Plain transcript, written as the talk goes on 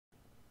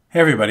Hey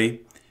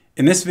everybody,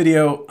 in this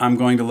video I'm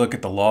going to look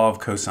at the law of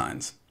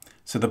cosines.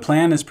 So the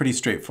plan is pretty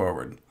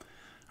straightforward.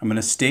 I'm going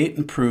to state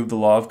and prove the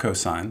law of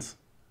cosines.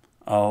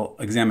 I'll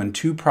examine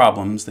two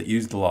problems that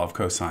use the law of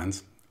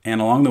cosines, and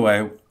along the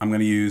way I'm going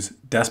to use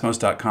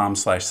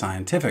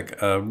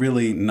desmos.com/scientific, a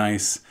really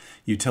nice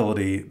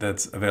utility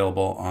that's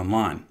available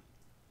online.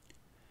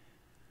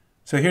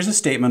 So here's a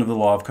statement of the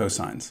law of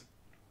cosines.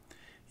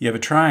 You have a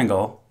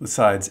triangle with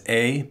sides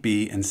A,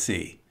 B, and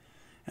C.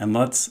 And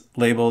let's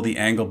label the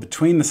angle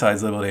between the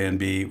sides labeled A and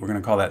B. We're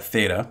going to call that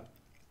theta.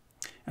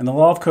 And the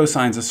law of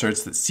cosines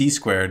asserts that c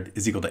squared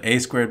is equal to a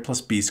squared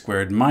plus b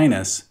squared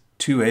minus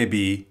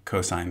 2ab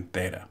cosine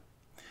theta.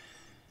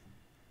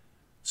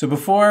 So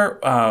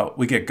before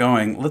we get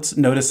going, let's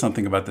notice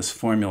something about this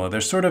formula.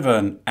 There's sort of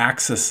an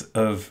axis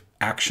of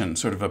action,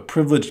 sort of a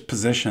privileged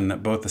position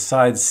that both the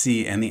sides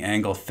c and the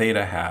angle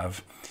theta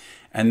have.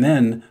 And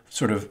then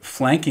sort of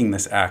flanking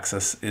this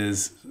axis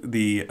is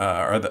the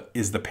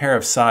pair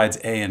of sides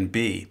A and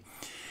B.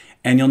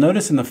 And you'll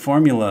notice in the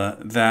formula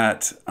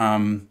that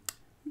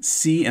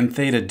C and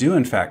theta do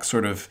in fact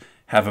sort of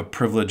have a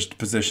privileged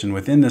position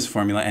within this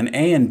formula, and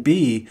A and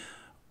B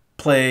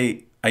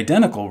play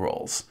identical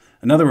roles.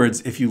 In other words,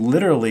 if you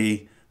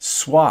literally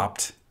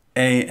swapped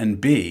A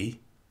and B,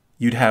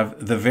 you'd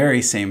have the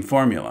very same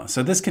formula.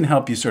 So this can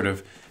help you sort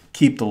of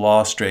keep the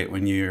law straight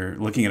when you're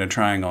looking at a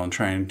triangle and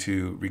trying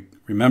to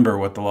remember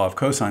what the law of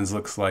cosines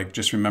looks like.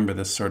 Just remember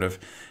this sort of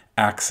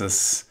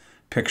axis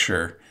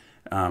picture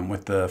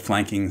with the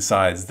flanking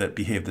sides that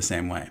behave the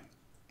same way.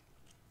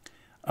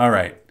 All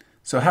right,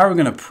 so how are we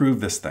going to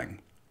prove this thing?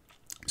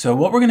 So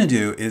what we're going to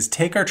do is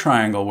take our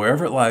triangle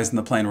wherever it lies in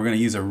the plane. We're going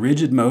to use a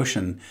rigid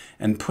motion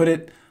and put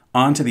it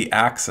onto the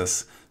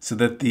axis so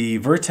that the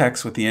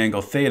vertex with the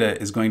angle theta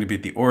is going to be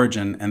at the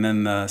origin, and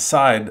then the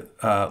side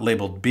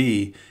labeled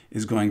B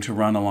is going to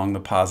run along the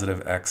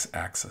positive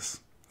x-axis.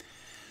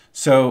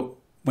 So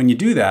when you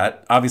do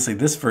that, obviously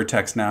this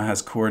vertex now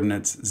has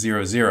coordinates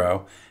 0,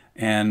 0,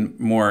 and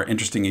more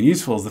interesting and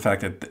useful is the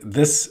fact that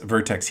this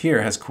vertex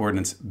here has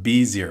coordinates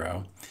b,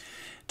 0.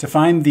 To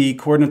find the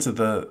coordinates of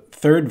the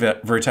third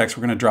vertex,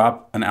 we're going to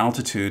drop an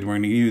altitude. We're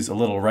going to use a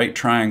little right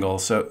triangle,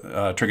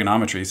 so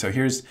trigonometry. So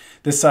here's,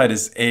 this side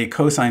is a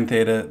cosine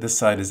theta, this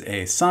side is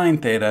a sine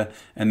theta,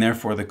 and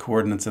therefore the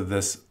coordinates of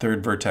this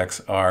third vertex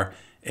are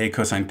a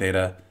cosine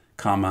theta,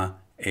 comma,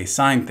 a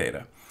sine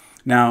theta.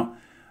 Now,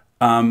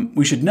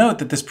 we should note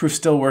that this proof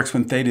still works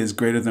when theta is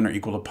greater than or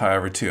equal to pi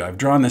over 2. I've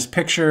drawn this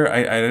picture.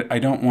 I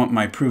don't want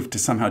my proof to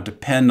somehow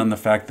depend on the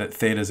fact that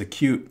theta is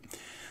acute.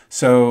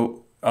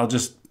 So I'll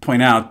just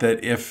point out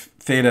that if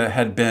theta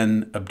had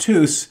been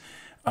obtuse,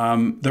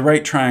 the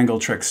right triangle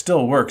trick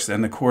still works,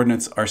 and the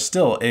coordinates are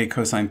still a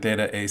cosine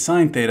theta, a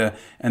sine theta,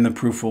 and the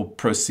proof will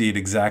proceed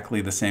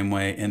exactly the same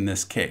way in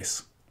this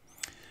case.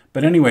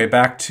 But anyway,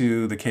 back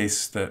to the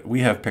case that we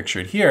have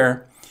pictured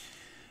here.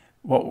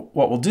 What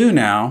we'll do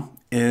now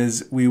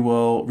is we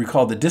will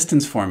recall the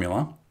distance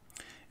formula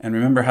and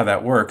remember how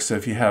that works. So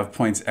if you have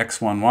points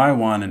x1,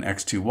 y1 and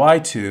x2,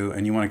 y2,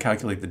 and you want to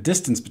calculate the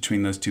distance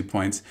between those 2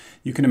 points,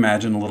 you can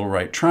imagine a little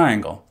right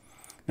triangle.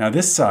 Now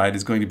this side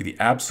is going to be the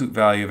absolute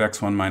value of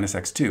x1 minus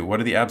x2. What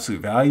are the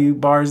absolute value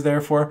bars there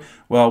for?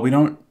 Well, we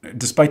don't,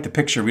 despite the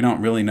picture, we don't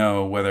really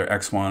know whether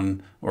x1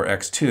 or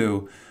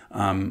x2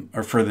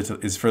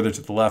 is further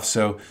to the left.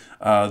 So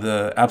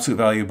the absolute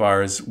value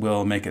bars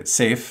will make it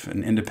safe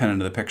and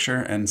independent of the picture.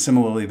 And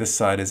similarly, this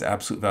side is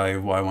absolute value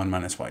of y1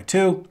 minus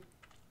y2.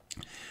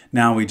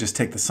 Now we just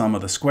take the sum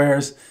of the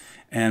squares,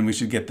 and we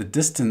should get the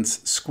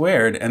distance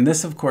squared. And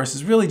this, of course,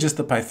 is really just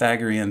the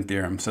Pythagorean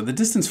theorem. So the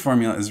distance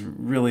formula is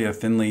really a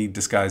thinly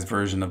disguised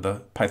version of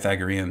the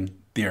Pythagorean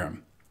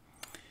theorem.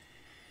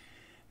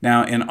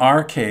 Now, in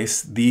our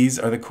case, these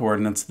are the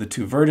coordinates of the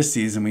two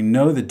vertices, and we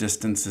know the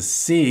distance is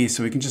c,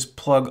 so we can just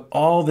plug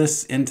all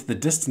this into the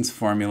distance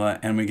formula,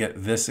 and we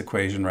get this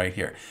equation right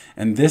here.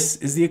 And this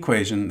is the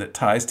equation that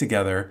ties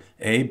together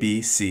a,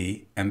 b,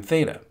 c, and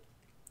theta.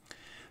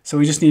 So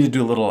we just need to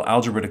do a little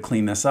algebra to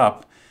clean this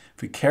up.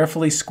 If we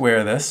carefully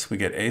square this, we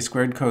get a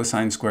squared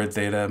cosine squared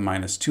theta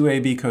minus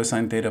 2ab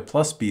cosine theta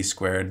plus b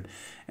squared,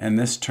 and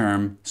this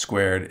term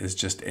squared is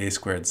just a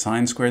squared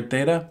sine squared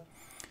theta.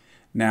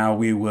 Now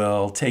we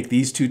will take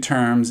these two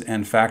terms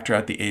and factor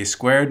out the a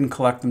squared and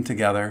collect them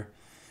together.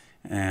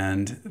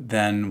 And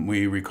then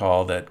we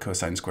recall that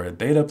cosine squared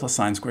theta plus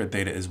sine squared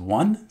theta is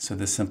 1. So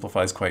this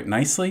simplifies quite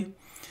nicely.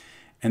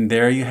 And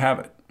there you have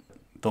it,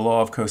 the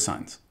law of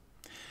cosines.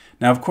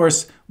 Now, of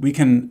course, we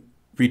can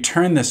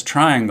return this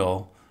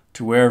triangle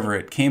to wherever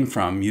it came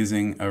from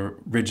using a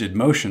rigid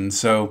motion.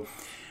 So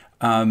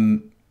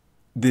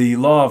the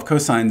law of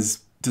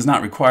cosines does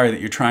not require that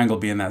your triangle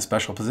be in that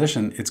special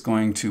position. It's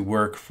going to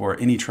work for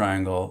any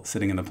triangle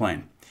sitting in the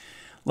plane.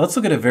 Let's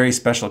look at a very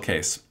special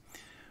case.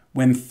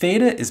 When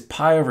theta is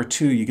pi over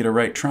 2, you get a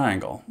right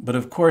triangle. But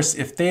of course,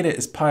 if theta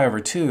is pi over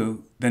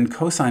 2, then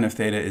cosine of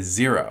theta is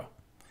 0.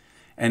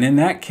 And in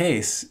that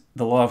case,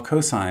 the law of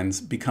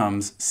cosines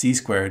becomes c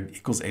squared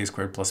equals a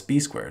squared plus b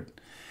squared.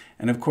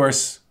 And of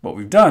course, what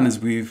we've done is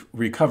we've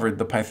recovered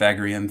the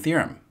Pythagorean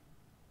theorem.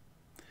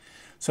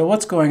 So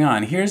what's going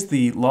on? Here's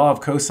the law of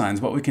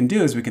cosines. What we can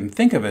do is we can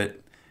think of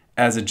it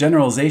as a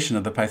generalization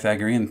of the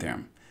Pythagorean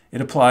theorem.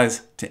 It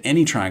applies to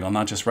any triangle,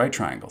 not just right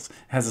triangles. It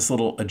has this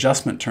little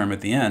adjustment term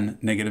at the end,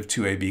 negative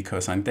 2ab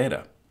cosine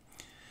theta.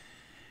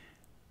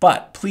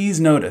 But please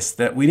notice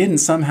that we didn't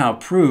somehow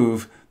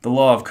prove the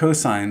law of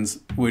cosines,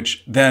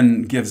 which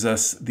then gives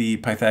us the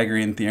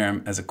Pythagorean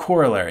theorem as a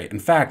corollary. In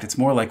fact, it's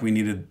more like we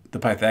needed the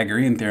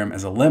Pythagorean theorem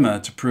as a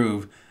lemma to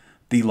prove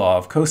the law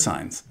of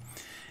cosines.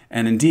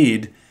 And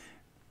indeed,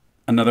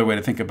 another way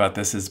to think about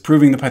this is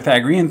proving the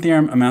Pythagorean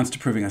theorem amounts to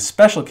proving a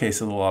special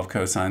case of the law of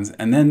cosines,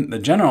 and then the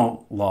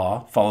general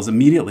law follows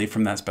immediately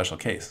from that special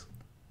case.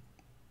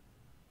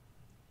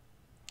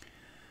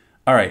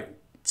 All right,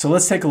 so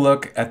let's take a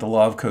look at the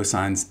law of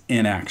cosines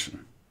in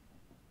action.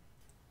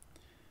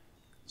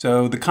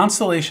 So the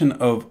constellation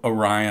of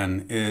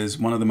Orion is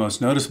one of the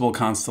most noticeable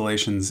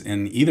constellations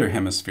in either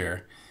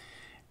hemisphere,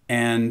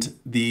 and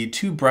the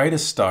two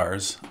brightest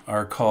stars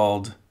are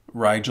called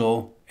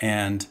Rigel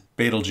and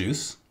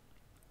Betelgeuse.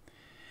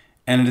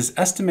 And it is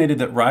estimated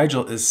that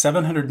Rigel is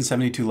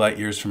 772 light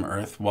years from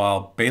Earth,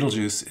 while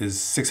Betelgeuse is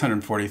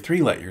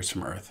 643 light years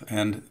from Earth.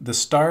 And the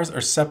stars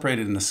are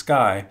separated in the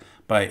sky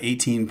by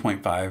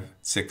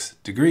 18.56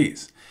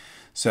 degrees.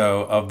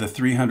 So of the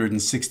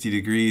 360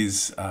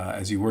 degrees,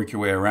 as you work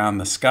your way around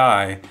the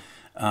sky,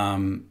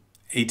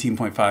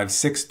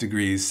 18.56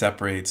 degrees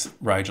separates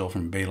Rigel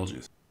from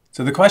Betelgeuse.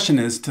 So the question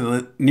is, to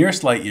the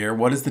nearest light year,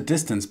 what is the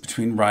distance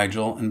between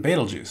Rigel and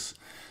Betelgeuse?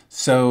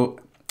 So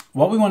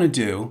what we want to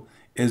do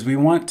is we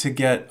want to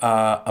get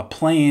a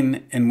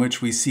plane in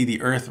which we see the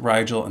Earth,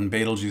 Rigel, and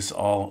Betelgeuse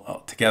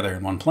all together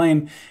in one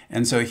plane.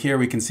 And so here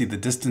we can see the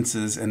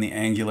distances and the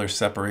angular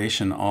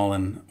separation all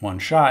in one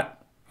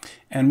shot.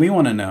 And we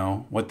want to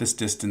know what this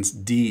distance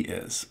d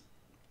is.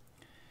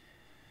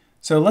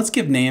 So let's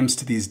give names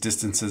to these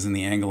distances and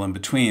the angle in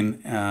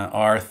between,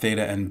 r,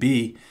 theta, and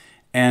b.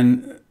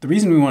 And the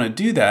reason we want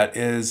to do that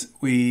is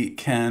we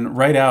can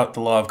write out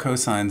the law of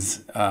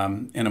cosines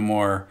in a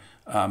more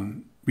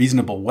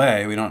reasonable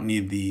way. We don't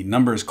need the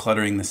numbers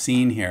cluttering the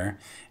scene here.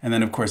 And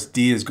then of course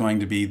d is going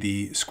to be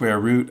the square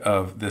root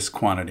of this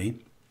quantity.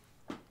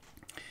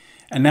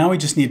 And now we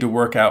just need to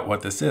work out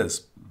what this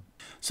is.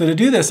 So to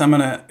do this, I'm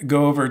going to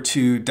go over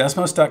to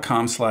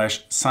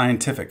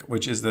desmos.com/scientific,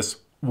 which is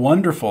this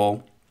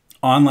wonderful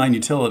online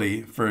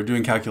utility for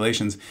doing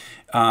calculations.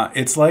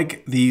 It's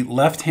like the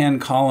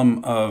left-hand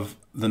column of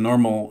the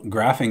normal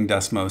graphing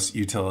Desmos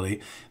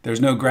utility. There's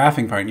no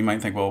graphing part, and you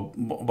might think, well,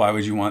 why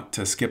would you want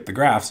to skip the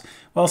graphs?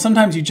 Well,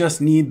 sometimes you just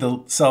need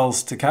the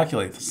cells to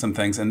calculate some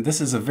things, and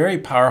this is a very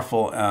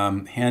powerful,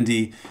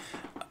 handy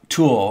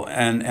tool,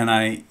 and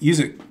I use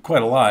it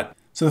quite a lot.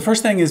 So the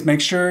first thing is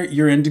make sure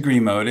you're in degree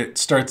mode. It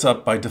starts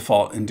up by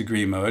default in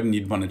degree mode, and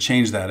you'd want to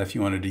change that if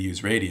you wanted to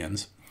use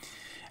radians.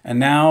 And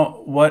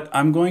now what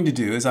I'm going to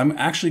do is I'm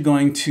actually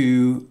going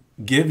to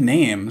give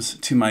names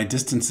to my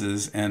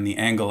distances and the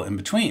angle in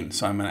between.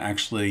 So I'm going to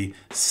actually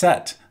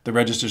set the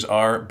registers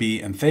r, b,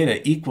 and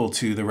theta equal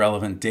to the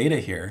relevant data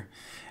here.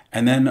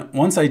 And then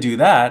once I do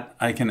that,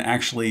 I can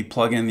actually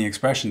plug in the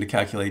expression to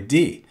calculate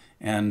d.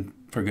 And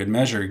for good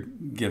measure,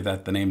 give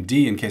that the name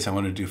d in case I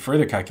want to do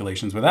further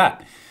calculations with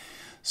that.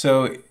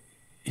 So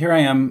here I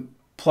am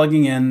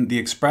plugging in the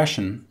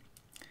expression,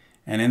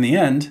 and in the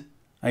end,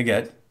 I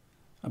get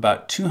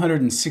about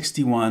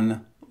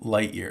 261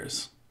 light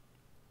years.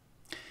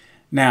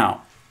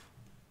 Now,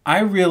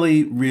 I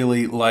really,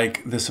 really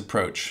like this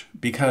approach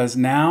because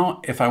now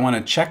if I want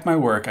to check my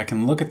work, I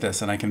can look at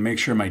this and I can make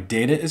sure my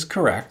data is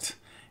correct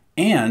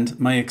and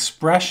my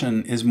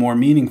expression is more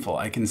meaningful.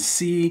 I can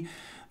see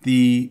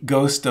the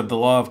ghost of the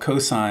law of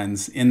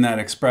cosines in that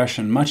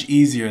expression much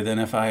easier than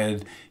if I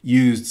had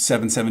used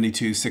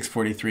 772,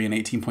 643, and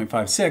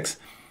 18.56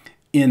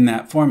 in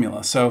that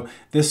formula. So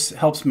this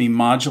helps me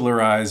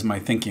modularize my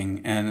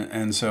thinking,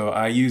 and so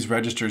I use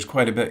registers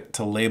quite a bit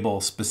to label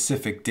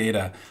specific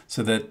data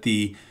so that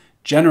the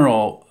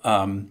general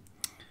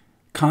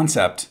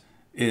concept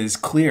is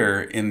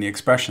clear in the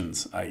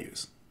expressions I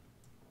use.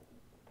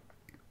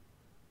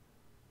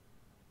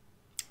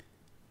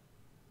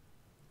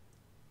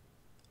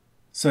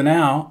 So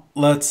now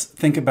let's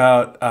think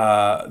about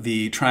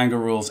the triangle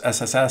rules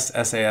SSS,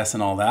 SAS,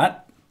 and all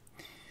that.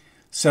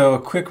 So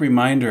a quick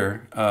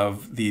reminder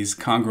of these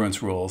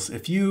congruence rules.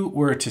 If you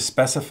were to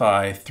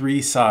specify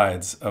 3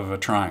 sides of a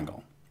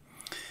triangle,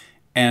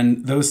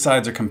 and those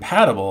sides are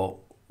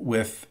compatible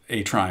with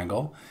a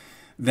triangle,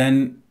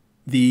 then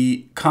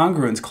the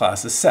congruence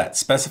class is set.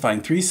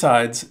 Specifying 3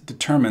 sides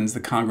determines the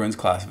congruence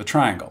class of a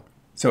triangle.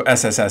 So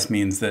SSS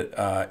means that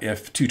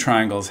if 2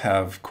 triangles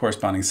have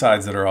corresponding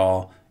sides that are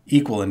all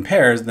equal in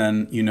pairs,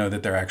 then you know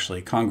that they're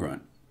actually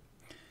congruent.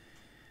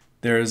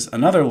 There's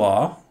another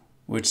law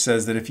which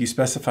says that if you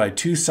specify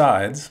 2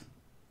 sides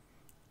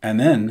and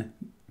then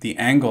the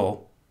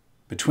angle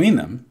between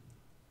them,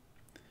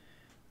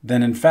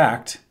 then in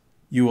fact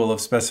you will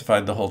have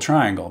specified the whole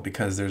triangle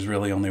because there's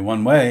really only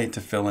one way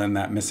to fill in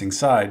that missing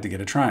side to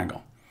get a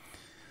triangle.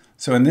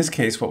 So in this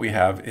case what we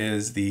have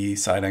is the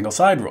side angle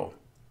side rule.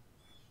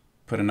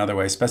 Put another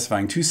way,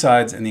 specifying two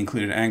sides and the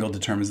included angle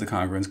determines the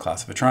congruence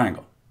class of a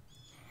triangle.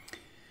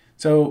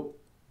 So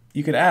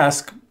you could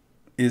ask,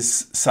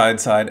 is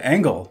side-side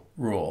angle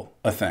rule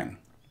a thing?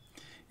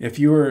 If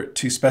you were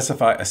to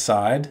specify a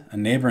side, a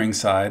neighboring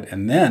side,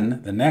 and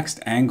then the next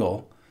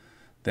angle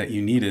that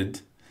you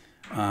needed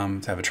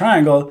to have a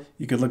triangle,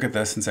 you could look at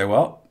this and say,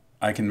 well,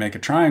 I can make a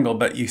triangle.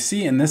 But you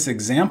see in this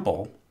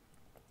example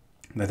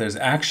that there's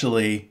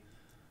actually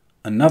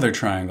another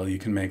triangle you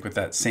can make with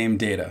that same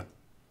data.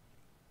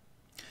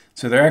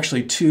 So there are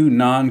actually two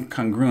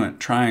non-congruent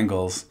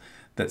triangles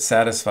that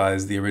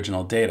satisfies the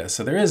original data.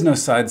 So there is no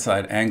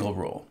side-side angle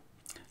rule.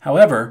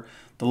 However,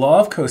 the law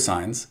of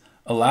cosines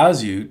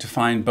allows you to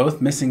find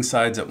both missing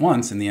sides at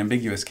once in the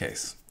ambiguous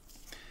case.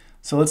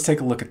 So let's take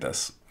a look at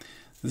this.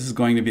 This is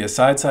going to be a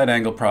side-side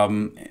angle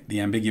problem, the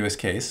ambiguous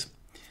case.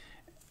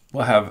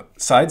 We'll have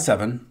side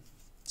 7,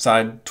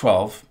 side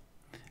 12,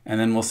 and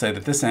then we'll say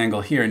that this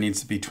angle here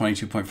needs to be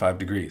 22.5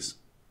 degrees.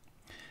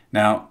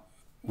 Now,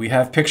 we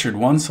have pictured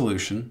one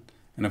solution,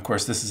 and of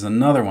course this is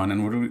another one,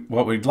 and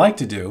what we'd like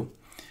to do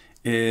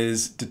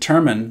is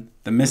determine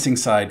the missing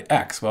side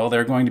x. Well,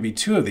 there are going to be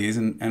two of these,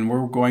 and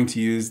we're going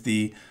to use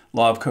the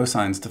law of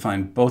cosines to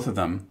find both of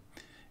them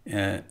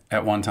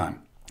at one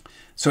time.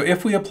 So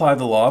if we apply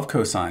the law of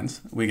cosines,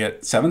 we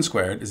get 7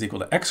 squared is equal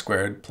to x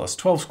squared plus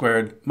 12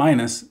 squared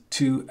minus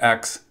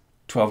 2x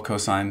 12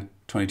 cosine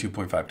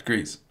 22.5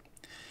 degrees.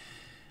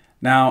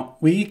 Now,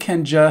 we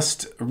can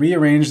just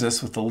rearrange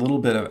this with a little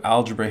bit of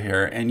algebra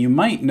here, and you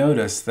might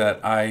notice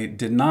that I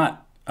did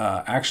not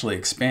actually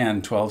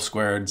expand 12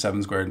 squared,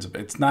 7 squared.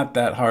 It's not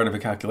that hard of a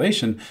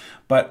calculation,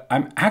 but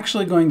I'm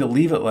actually going to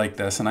leave it like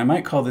this, and I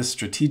might call this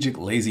strategic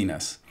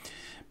laziness,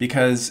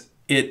 because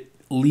it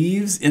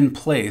leaves in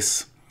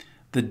place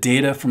the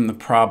data from the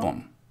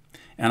problem.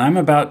 And I'm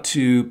about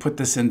to put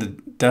this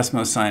into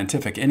Desmos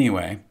Scientific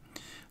anyway,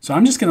 so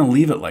I'm just going to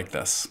leave it like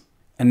this.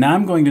 And now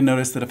I'm going to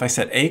notice that if I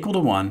set a equal to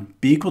 1,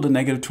 b equal to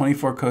negative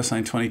 24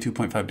 cosine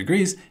 22.5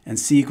 degrees, and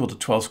c equal to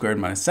 12 squared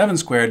minus 7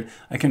 squared,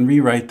 I can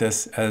rewrite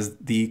this as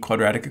the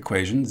quadratic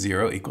equation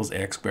 0 equals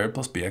ax squared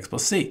plus bx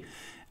plus c.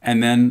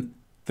 And then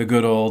the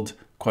good old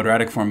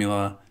quadratic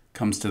formula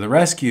comes to the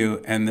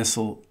rescue, and this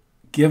will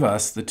give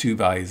us the two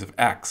values of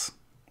x.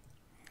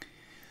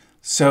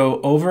 So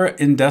over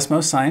in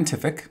Desmos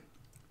Scientific,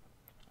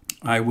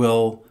 I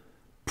will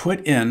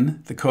put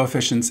in the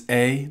coefficients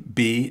a,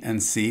 b,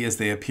 and c as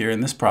they appear in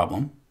this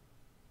problem.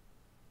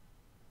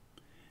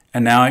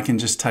 And now I can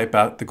just type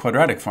out the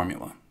quadratic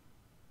formula.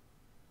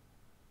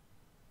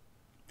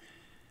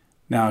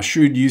 Now, a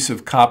shrewd use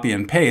of copy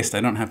and paste,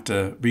 I don't have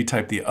to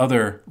retype the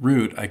other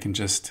root. I can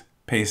just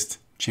paste,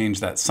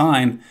 change that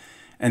sign,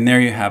 and there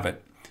you have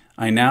it.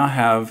 I now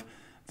have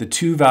the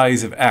two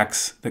values of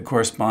x that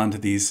correspond to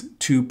these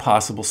two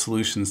possible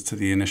solutions to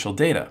the initial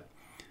data,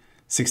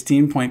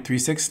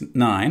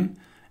 16.369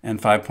 and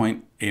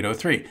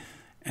 5.803.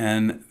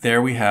 And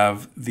there we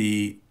have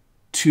the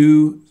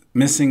two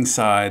missing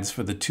sides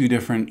for the two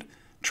different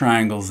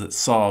triangles that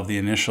solve the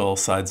initial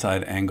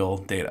side-side angle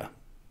data.